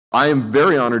I am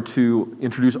very honored to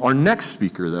introduce our next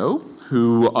speaker, though,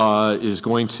 who is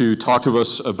going to talk to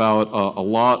us about a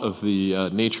lot of the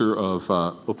nature of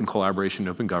open collaboration,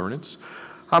 open governance.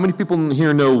 How many people in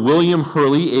here know William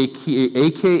Hurley,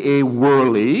 aka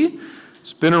Whurley?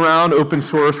 He's been around open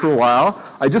source for a while.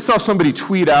 I just saw somebody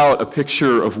tweet out a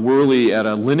picture of Whurley at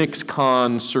a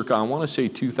LinuxCon circa, I want to say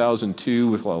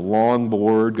 2002, with a long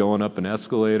board going up an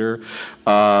escalator.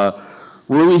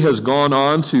 Whurley has gone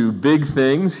on to big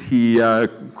things. He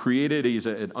he's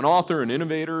an author, an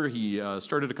innovator. He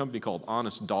started a company called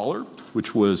Honest Dollar,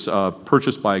 which was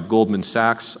purchased by Goldman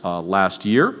Sachs last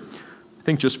year. I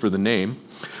think just for the name.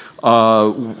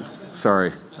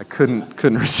 Sorry, I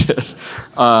couldn't resist.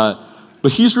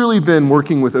 But he's really been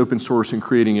working with open source and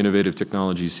creating innovative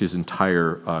technologies his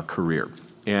entire career.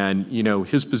 And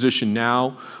his position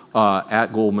now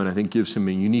at Goldman, I think, gives him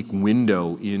a unique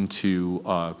window into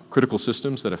critical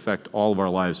systems that affect all of our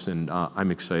lives, and I'm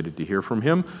excited to hear from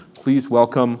him. Please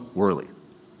welcome Whurley.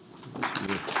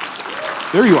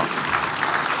 There you are.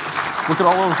 Looking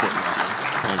all over for us.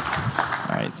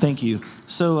 Thanks. All right, thank you.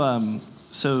 So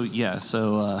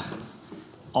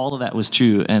all of that was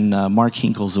true, and Mark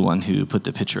Hinkle's the one who put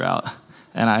the picture out,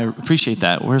 and I appreciate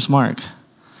that. Where's Mark?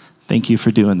 Thank you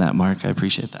for doing that, Mark. I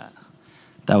appreciate that.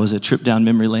 That was a trip down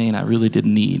memory lane I really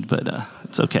didn't need, but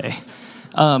it's okay.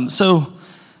 So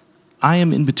I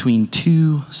am in between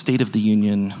two State of the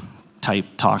Union type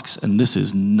talks, and this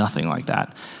is nothing like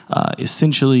that.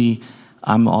 Essentially,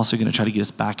 I'm also going to try to get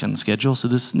us back on schedule. So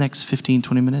this next 15,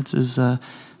 20 minutes is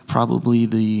probably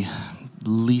the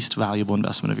least valuable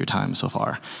investment of your time so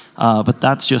far. But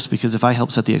that's just because if I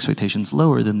help set the expectations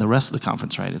lower than the rest of the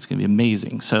conference, right, it's going to be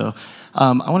amazing. So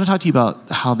I want to talk to you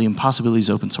about how the impossibilities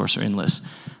of open source are endless.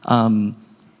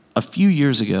 A few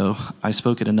years ago, I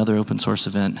spoke at another open source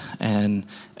event, and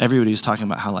everybody was talking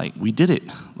about how, we did it.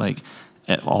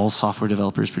 All software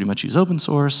developers pretty much use open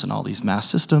source, and all these mass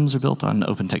systems are built on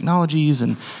open technologies,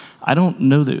 and I don't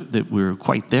know that we're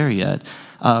quite there yet.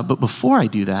 But before I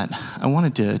do that, I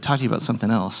wanted to talk to you about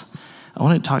something else. I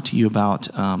wanted to talk to you about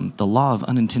the law of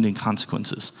unintended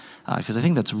consequences, because I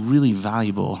think that's really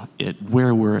valuable at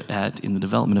where we're at in the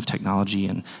development of technology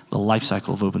and the life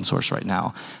cycle of open source right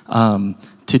now.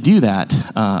 To do that,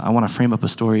 I want to frame up a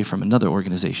story from another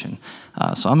organization.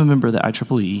 So I'm a member of the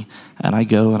IEEE, and I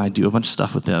go and I do a bunch of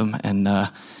stuff with them, and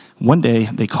one day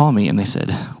they call me and they said,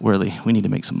 "Whurley, we need to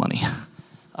make some money."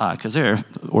 Because they're an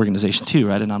organization too,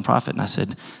 right, a nonprofit. And I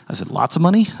said, "Lots of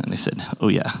money?" And they said, "Oh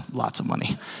yeah, lots of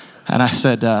money." And I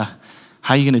said, "How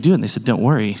are you going to do it?" And they said, "Don't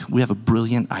worry, we have a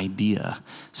brilliant idea.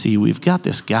 See, we've got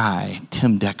this guy,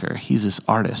 Tim Decker. He's this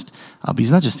artist, but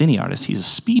he's not just any artist. He's a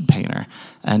speed painter,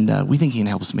 and we think he can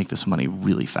help us make this money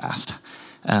really fast."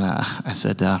 And I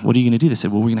said, "What are you going to do?" They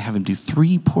said, "Well, we're going to have him do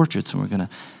 3 portraits, and we're going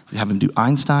to have him do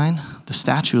Einstein, the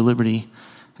Statue of Liberty,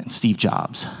 and Steve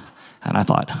Jobs." And I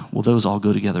thought, well, those all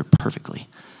go together perfectly.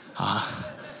 So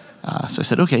I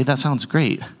said, "Okay, that sounds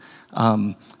great."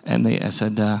 And I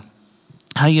said, "How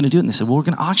are you going to do it?" And they said, "Well, we're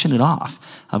going to auction it off.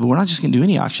 But we're not just going to do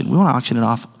any auction. We want to auction it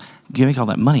off, make all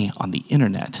that money on the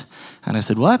internet." And I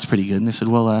said, "Well, that's pretty good." And they said,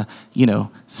 "Well,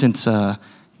 since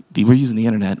we're using the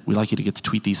internet, we'd like you to get to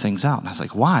tweet these things out." And I was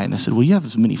like, "Why?" And they said, "Well, you have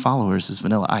as many followers as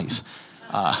Vanilla Ice."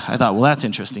 I thought, well, that's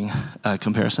interesting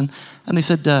comparison. And they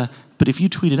said, "But if you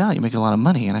tweet it out, you make a lot of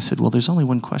money." And I said, "Well, there's only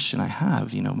one question I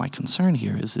have. My concern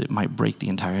here is that it might break the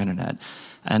entire internet."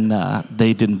 And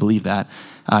they didn't believe that.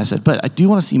 I said, "But I do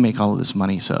want to see you make all of this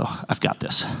money, so I've got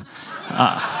this."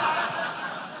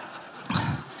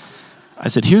 I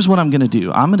said, "Here's what I'm going to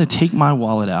do. I'm going to take my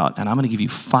wallet out, and I'm going to give you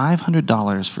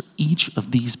 $500 for each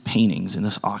of these paintings in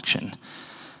this auction.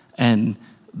 And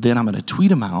then I'm going to tweet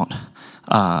them out,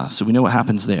 so we know what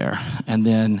happens there. And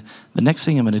then the next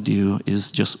thing I'm going to do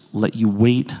is just let you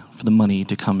wait for the money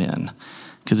to come in,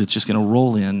 because it's just going to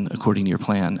roll in according to your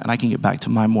plan, and I can get back to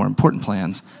my more important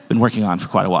plans I've been working on for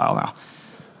quite a while now."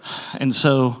 And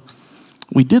so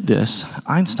we did this.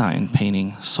 Einstein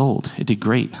painting sold. It did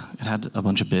great. It had a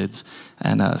bunch of bids.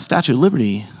 And Statue of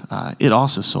Liberty, it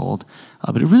also sold.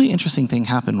 But a really interesting thing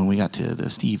happened when we got to the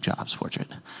Steve Jobs portrait.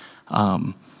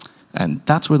 And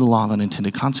that's where the law of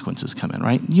unintended consequences come in,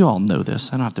 right? You all know this.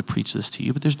 I don't have to preach this to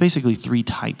you, but there's basically 3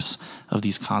 types of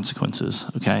these consequences,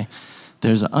 okay?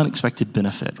 There's an unexpected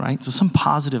benefit, right? So some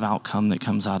positive outcome that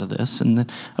comes out of this. And then,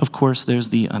 of course, there's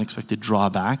the unexpected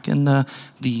drawback and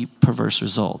the perverse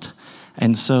result.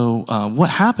 And so what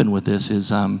happened with this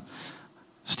is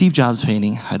Steve Jobs'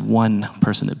 painting had one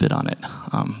person that bid on it.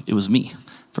 It was me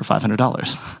for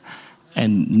 $500.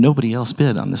 And nobody else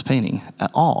bid on this painting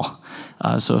at all.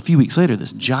 So a few weeks later,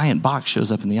 this giant box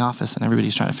shows up in the office, and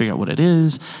everybody's trying to figure out what it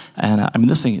is. And I mean,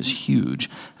 this thing is huge.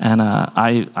 And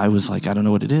I was like, I don't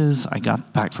know what it is. I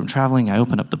got back from traveling. I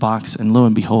opened up the box, and lo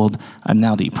and behold, I'm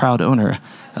now the proud owner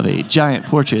of a giant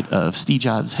portrait of Steve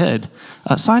Jobs' head,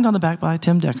 signed on the back by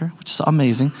Tim Decker, which is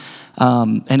amazing.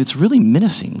 And it's really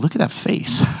menacing. Look at that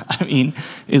face. I mean,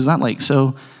 it's not like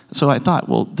so. So I thought,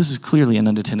 well, this is clearly an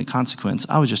unintended consequence.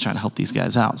 I was just trying to help these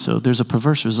guys out. So there's a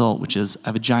perverse result, which is I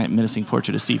have a giant menacing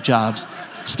portrait of Steve Jobs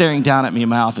staring down at me in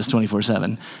my office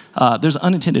 24/7. There's an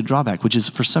unintended drawback, which is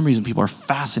for some reason people are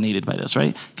fascinated by this,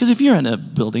 right? Because if you're in a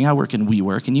building, I work in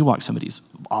WeWork, and you walk somebody's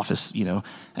office,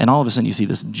 and all of a sudden you see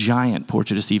this giant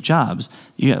portrait of Steve Jobs,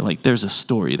 you got like, there's a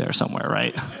story there somewhere,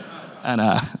 right?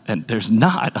 And there's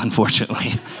not,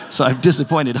 unfortunately. So I've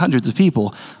disappointed hundreds of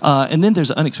people. And then there's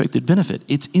an unexpected benefit.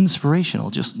 It's inspirational,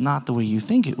 just not the way you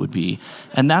think it would be.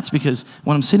 And that's because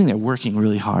when I'm sitting there working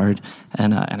really hard,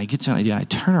 and I get to an idea, I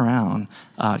turn around,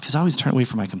 because I always turn away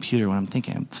from my computer when I'm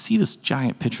thinking, I see this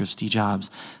giant picture of Steve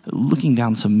Jobs looking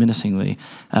down so menacingly,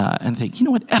 and think, you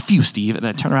know what, F you, Steve. And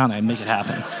I turn around and I make it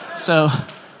happen. So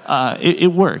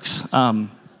it works.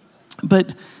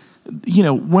 But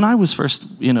when I was first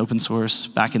in open source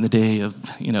back in the day of,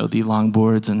 the long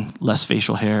boards and less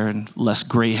facial hair and less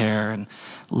gray hair and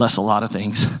less a lot of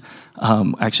things,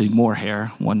 actually more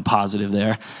hair, one positive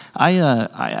there,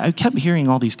 I kept hearing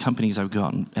all these companies I would go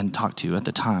out and talk to at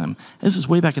the time. This is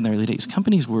way back in the early days.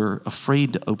 Companies were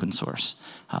afraid to open source.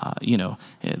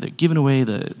 They're giving away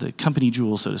the company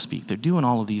jewels, so to speak. They're doing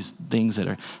all of these things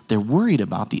they're worried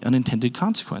about the unintended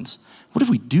consequence. What if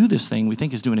we do this thing we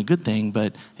think is doing a good thing,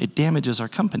 but it damages our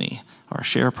company or our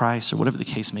share price or whatever the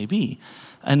case may be?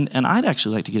 And I'd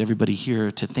actually like to get everybody here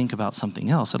to think about something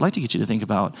else. I'd like to get you to think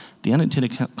about the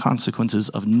unintended consequences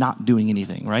of not doing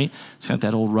anything, right? It's kind of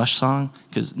that old Rush song,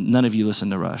 because none of you listen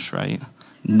to Rush, right?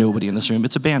 Nobody in this room.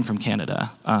 It's a band from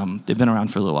Canada. They've been around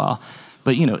for a little while.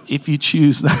 But, if you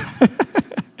choose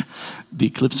the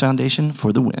Eclipse Foundation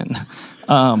for the win.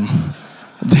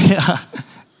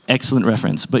 Excellent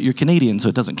reference, but you're Canadian, so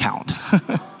it doesn't count.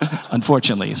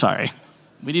 Unfortunately, sorry.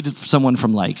 We needed someone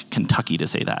from Kentucky to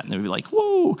say that, and they'd be like,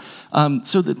 whoa.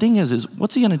 So the thing is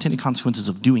what's the unintended consequences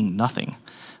of doing nothing?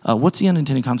 What's the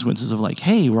unintended consequences of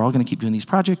hey, we're all gonna keep doing these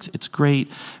projects, it's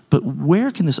great, but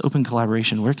where can this open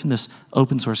collaboration, where can this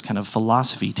open source kind of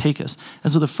philosophy take us?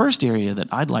 And so the first area that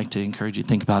I'd like to encourage you to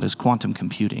think about is quantum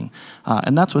computing.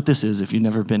 And that's what this is if you've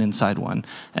never been inside one.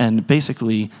 And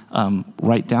basically,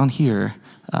 right down here,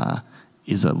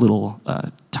 is a little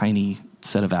tiny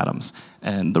set of atoms.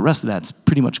 And the rest of that's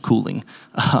pretty much cooling.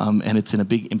 And it's in a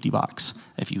big empty box.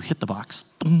 If you hit the box,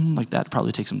 boom, like that, it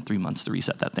probably takes them 3 months to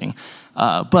reset that thing.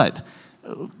 But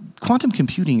quantum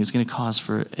computing is going to cause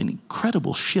for an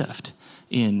incredible shift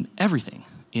in everything.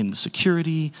 In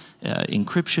security,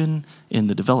 encryption, in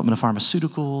the development of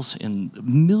pharmaceuticals, in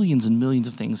millions and millions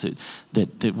of things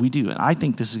that we do. And I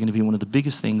think this is going to be one of the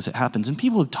biggest things that happens. And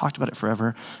people have talked about it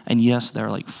forever. And yes, there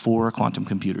are 4 quantum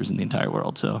computers in the entire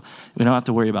world. So we don't have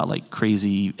to worry about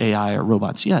crazy AI or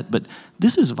robots yet. But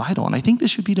this is vital. And I think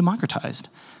this should be democratized.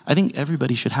 I think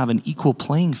everybody should have an equal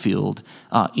playing field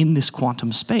in this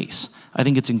quantum space. I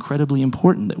think it's incredibly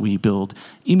important that we build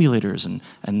emulators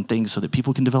and things so that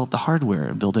people can develop the hardware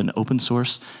and build an open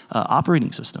source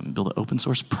operating system, build an open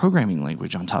source programming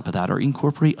language on top of that, or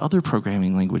incorporate other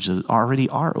programming languages that already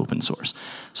are open source.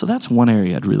 So that's one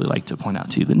area I'd really like to point out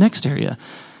to you. The next area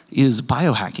is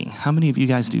biohacking. How many of you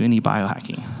guys do any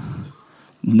biohacking?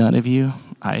 None of you?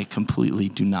 I completely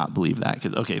do not believe that.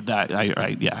 Because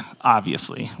yeah,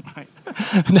 obviously. Right?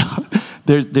 No,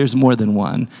 there's more than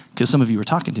one. Because some of you were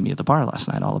talking to me at the bar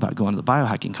last night all about going to the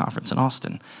biohacking conference in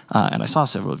Austin, and I saw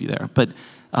several of you there. But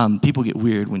people get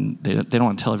weird when they don't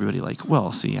want to tell everybody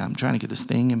well, see, I'm trying to get this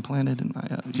thing implanted,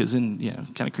 and because then it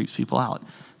kind of creeps people out.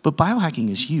 But biohacking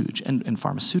is huge, and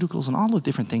pharmaceuticals and all the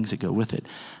different things that go with it.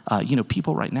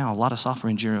 People right now, a lot of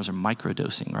software engineers are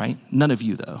microdosing, right? None of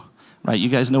you though. Right, you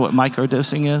guys know what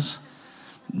microdosing is?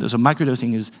 So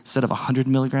microdosing is, instead of 100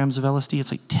 milligrams of LSD,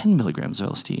 it's 10 milligrams of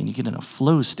LSD, and you get in a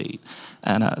flow state.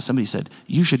 And somebody said,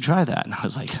 you should try that. And I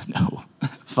was like, no,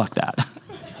 fuck that.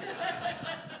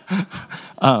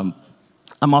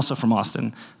 I'm also from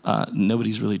Austin.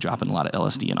 Nobody's really dropping a lot of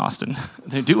LSD in Austin.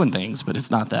 They're doing things, but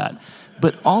it's not that.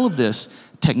 But all of this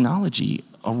technology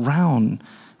around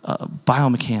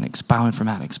biomechanics,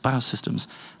 bioinformatics, biosystems.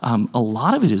 A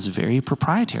lot of it is very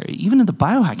proprietary. Even in the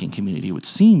biohacking community, which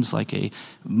seems like a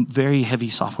very heavy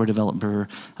software developer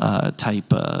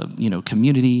type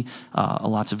community,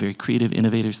 lots of very creative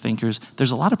innovators, thinkers,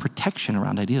 there's a lot of protection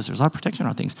around ideas. There's a lot of protection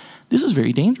around things. This is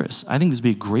very dangerous. I think this would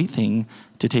be a great thing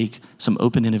to take some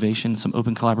open innovation, some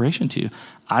open collaboration to.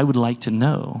 I would like to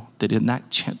know that in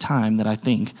that time that I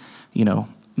think,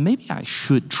 maybe I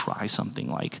should try something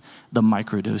like the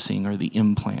microdosing or the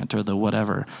implant or the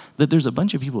whatever, that there's a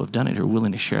bunch of people who have done it who are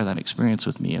willing to share that experience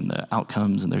with me and the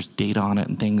outcomes, and there's data on it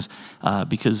and things,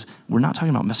 because we're not talking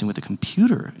about messing with the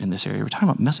computer in this area. We're talking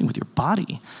about messing with your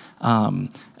body. While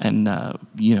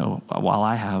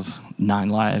I have 9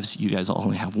 lives, you guys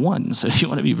only have 1, so you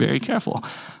want to be very careful.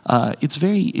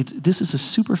 This is a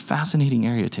super fascinating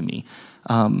area to me.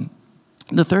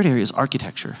 The third area is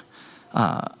architecture.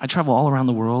 I travel all around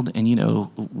the world, and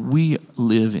we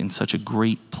live in such a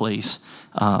great place.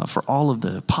 For all of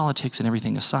the politics and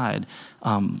everything aside,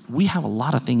 we have a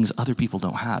lot of things other people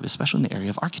don't have, especially in the area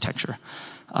of architecture.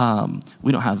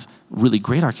 We don't have really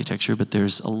great architecture, but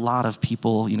there's a lot of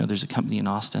people, there's a company in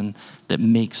Austin that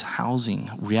makes housing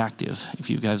reactive. If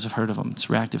you guys have heard of them, it's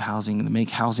reactive housing, and they make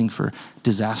housing for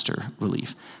disaster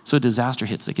relief. So a disaster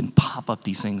hits, they can pop up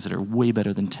these things that are way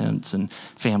better than tents and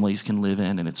families can live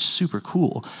in, and it's super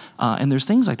cool. And there's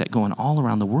things like that going all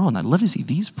around the world, and I'd love to see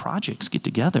these projects get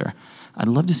together. I'd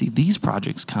love to see these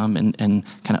projects come and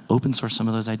kind of open source some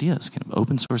of those ideas, kind of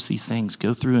open source these things,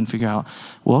 go through and figure out,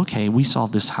 well, okay, we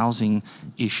solved this housing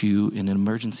issue in an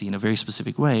emergency in a very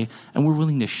specific way, and we're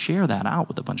willing to share that out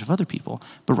with a bunch of other people.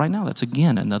 But right now, that's,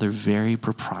 again, another very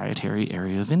proprietary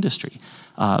area of industry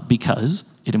because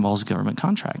it involves government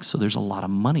contracts. So there's a lot of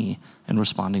money in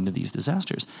responding to these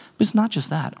disasters. But it's not just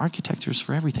that. Architectures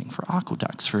for everything, for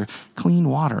aqueducts, for clean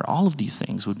water, all of these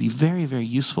things would be very, very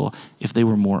useful if they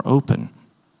were more open.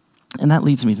 And that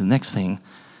leads me to the next thing,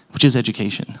 which is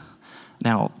education.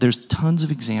 Now, there's tons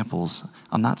of examples.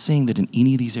 I'm not saying that in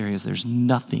any of these areas there's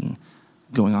nothing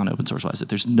going on open source-wise, that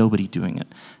there's nobody doing it.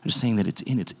 I'm just saying that it's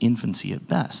in its infancy at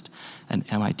best. And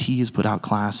MIT has put out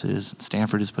classes,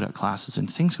 Stanford has put out classes,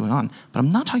 and things going on. But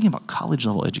I'm not talking about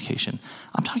college-level education.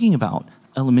 I'm talking about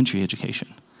elementary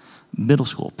education, middle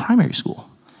school, primary school.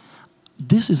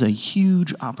 This is a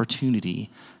huge opportunity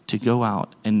to go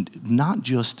out and not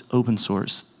just open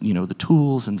source, the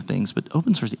tools and the things, but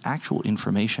open source the actual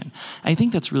information. I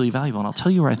think that's really valuable, and I'll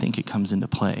tell you where I think it comes into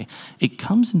play. It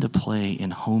comes into play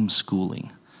in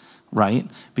homeschooling, right?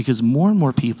 Because more and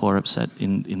more people are upset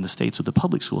in the States with the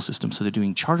public school system, so they're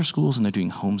doing charter schools and they're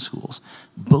doing homeschools.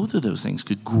 Both of those things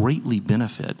could greatly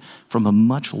benefit from a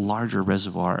much larger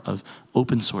reservoir of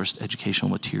open sourced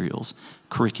educational materials,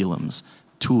 curriculums,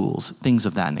 tools, things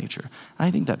of that nature.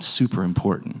 I think that's super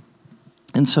important.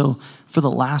 And so for the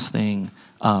last thing,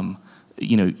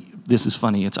 this is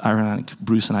funny, it's ironic,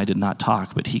 Bruce and I did not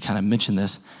talk, but he kind of mentioned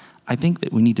this. I think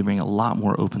that we need to bring a lot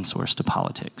more open source to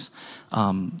politics.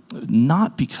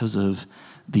 Not because of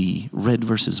the red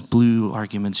versus blue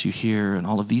arguments you hear and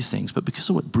all of these things, but because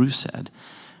of what Bruce said.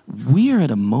 We are at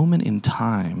a moment in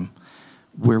time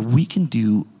where we can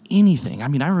do anything. I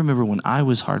mean, I remember when I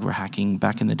was hardware hacking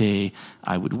back in the day,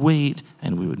 I would wait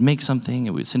and we would make something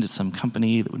and we'd send it to some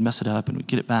company that would mess it up and we'd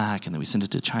get it back, and then we send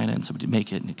it to China and somebody would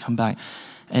make it and it'd come back.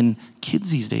 And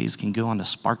kids these days can go on to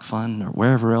SparkFun or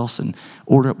wherever else and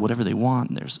order up whatever they want.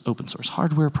 And there's open source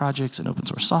hardware projects and open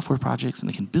source software projects, and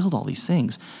they can build all these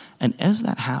things. And as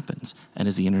that happens, and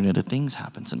as the Internet of Things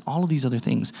happens, and all of these other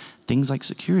things like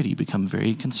security become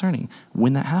very concerning.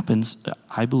 When that happens,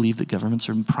 I believe that governments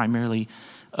are primarily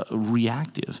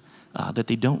reactive, that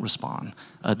they don't respond.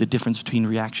 The difference between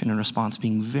reaction and response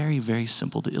being very, very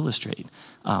simple to illustrate.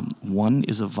 One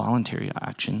is a voluntary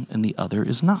action and the other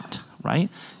is not, right?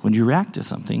 When you react to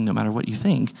something, no matter what you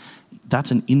think,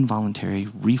 that's an involuntary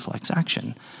reflex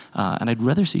action. And I'd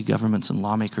rather see governments and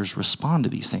lawmakers respond to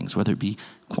these things, whether it be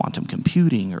quantum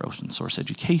computing or open source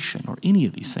education or any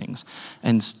of these things.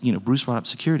 And Bruce brought up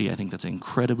security. I think that's an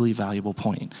incredibly valuable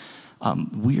point.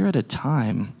 We're at a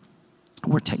time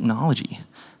where technology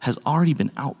has already been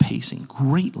outpacing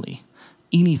greatly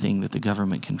anything that the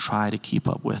government can try to keep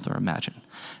up with or imagine.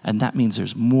 And that means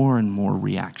there's more and more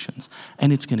reactions.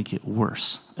 And it's going to get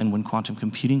worse. And when quantum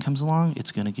computing comes along,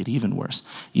 it's going to get even worse.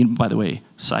 By the way,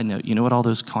 side note, you know what all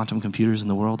those quantum computers in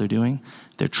the world are doing?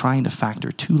 They're trying to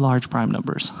factor 2 large prime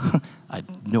numbers. I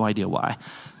have no idea why.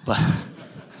 But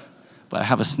I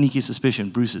have a sneaky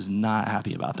suspicion Bruce is not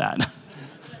happy about that.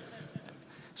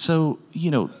 So,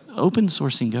 open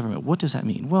sourcing government, what does that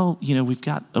mean? Well, we've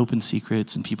got open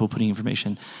secrets and people putting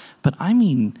information, but I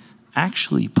mean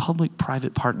actually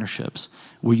public-private partnerships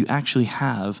where you actually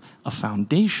have a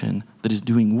foundation that is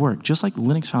doing work, just like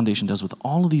Linux Foundation does with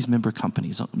all of these member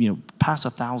companies, past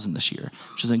 1,000 this year,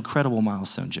 which is an incredible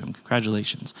milestone, Jim.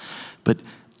 Congratulations. But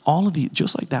all of the,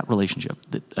 just like that relationship,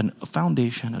 that a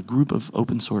foundation, a group of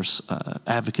open source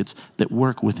advocates that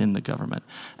work within the government.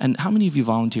 And how many of you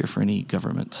volunteer for any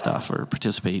government stuff or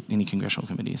participate in any congressional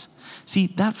committees? See,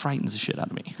 that frightens the shit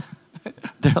out of me.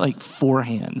 They're like 4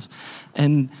 hands.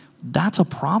 And that's a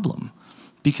problem.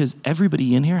 Because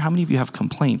everybody in here, how many of you have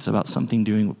complaints about something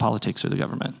doing with politics or the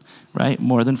government, right?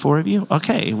 More than 4 of you?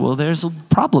 Okay, well, there's a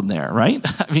problem there, right?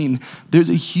 I mean, there's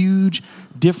a huge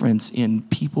difference in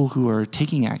people who are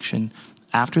taking action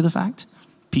after the fact,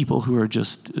 people who are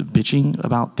just bitching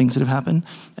about things that have happened,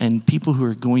 and people who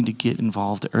are going to get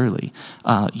involved early.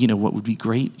 What would be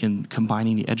great in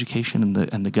combining the education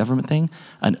and the government thing?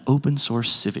 An open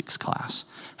source civics class.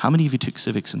 How many of you took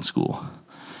civics in school,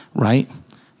 right?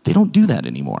 They don't do that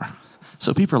anymore.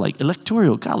 So people are like,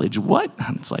 electoral college, what?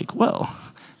 And it's like, well,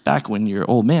 back when your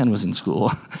old man was in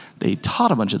school, they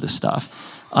taught a bunch of this stuff.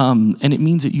 And it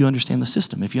means that you understand the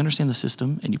system. If you understand the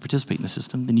system and you participate in the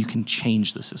system, then you can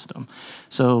change the system.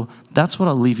 So that's what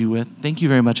I'll leave you with. Thank you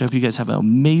very much. I hope you guys have an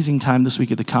amazing time this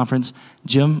week at the conference.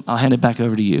 Jim, I'll hand it back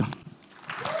over to you.